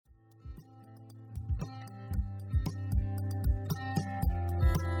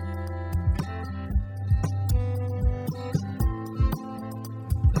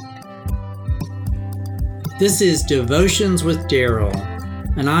This is Devotions with Daryl,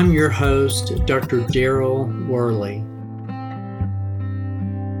 and I'm your host, Dr. Daryl Worley.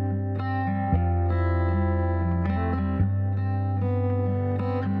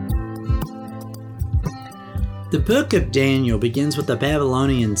 The book of Daniel begins with the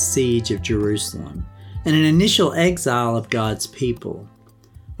Babylonian siege of Jerusalem and an initial exile of God's people.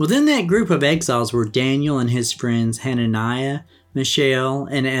 Within that group of exiles were Daniel and his friends Hananiah, Mishael,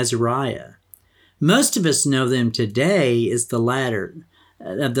 and Azariah. Most of us know them today as the latter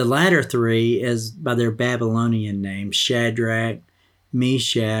three as by their Babylonian names, Shadrach,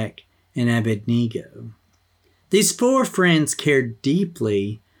 Meshach, and Abednego. These four friends cared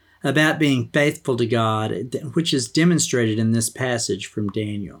deeply about being faithful to God, which is demonstrated in this passage from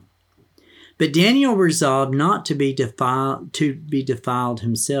Daniel. But Daniel resolved not to be defiled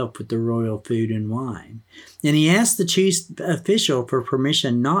himself with the royal food and wine, and he asked the chief official for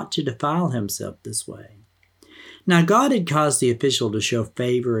permission not to defile himself this way. Now God had caused the official to show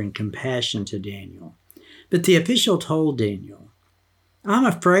favor and compassion to Daniel, but the official told Daniel, "I'm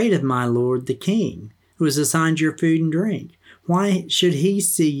afraid of my lord the king, who has assigned your food and drink. Why should he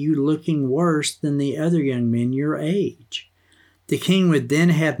see you looking worse than the other young men your age? The king would then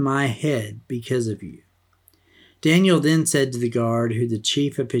have my head because of you." Daniel then said to the guard who the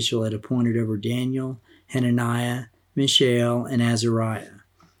chief official had appointed over Daniel, Hananiah, Mishael, and Azariah,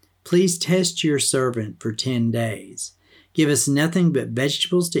 "Please test your servant for 10 days. Give us nothing but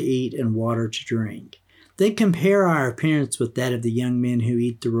vegetables to eat and water to drink. Then compare our appearance with that of the young men who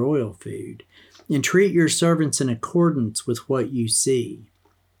eat the royal food, and treat your servants in accordance with what you see."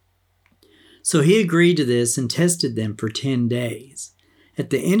 So he agreed to this and tested them for 10 days. At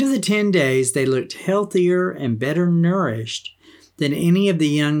the end of the 10 days, they looked healthier and better nourished than any of the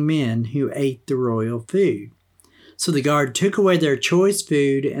young men who ate the royal food. So the guard took away their choice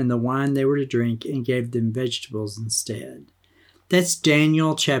food and the wine they were to drink and gave them vegetables instead. That's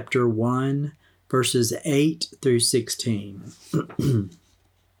Daniel chapter 1, verses 8 through 16.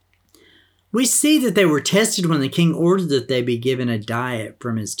 We see that they were tested when the king ordered that they be given a diet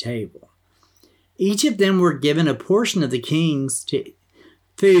from his table. Each of them were given a portion of the king's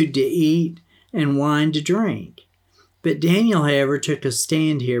food to eat and wine to drink. But Daniel, however, took a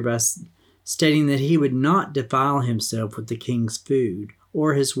stand here by stating that he would not defile himself with the king's food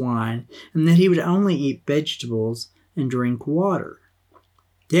or his wine, and that he would only eat vegetables and drink water.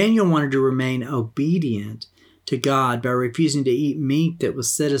 Daniel wanted to remain obedient to God by refusing to eat meat that was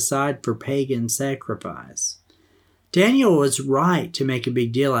set aside for pagan sacrifice. Daniel was right to make a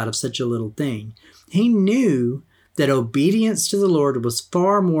big deal out of such a little thing. He knew that obedience to the Lord was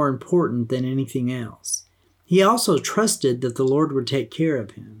far more important than anything else. He also trusted that the Lord would take care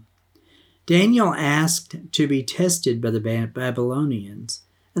of him. Daniel asked to be tested by the Babylonians,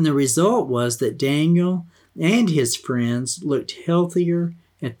 and the result was that Daniel and his friends looked healthier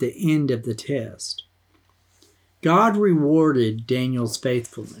at the end of the test. God rewarded Daniel's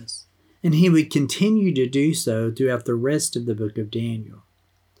faithfulness, and he would continue to do so throughout the rest of the book of Daniel.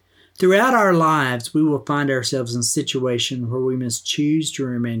 Throughout our lives, we will find ourselves in a situation where we must choose to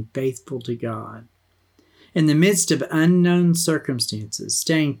remain faithful to God. In the midst of unknown circumstances,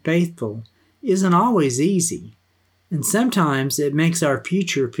 staying faithful isn't always easy, and sometimes it makes our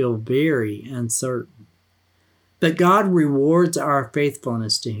future feel very uncertain. But God rewards our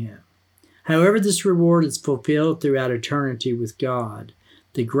faithfulness to him. However this reward is fulfilled throughout eternity with God,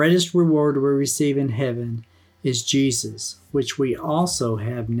 the greatest reward we receive in heaven is Jesus, which we also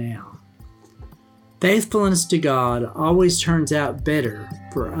have now. Faithfulness to God always turns out better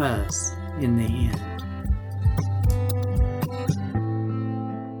for us in the end.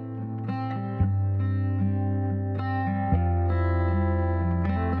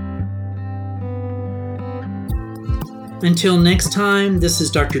 Until next time, this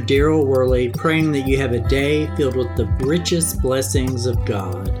is Dr. Daryl Worley praying that you have a day filled with the richest blessings of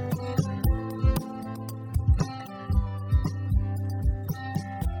God.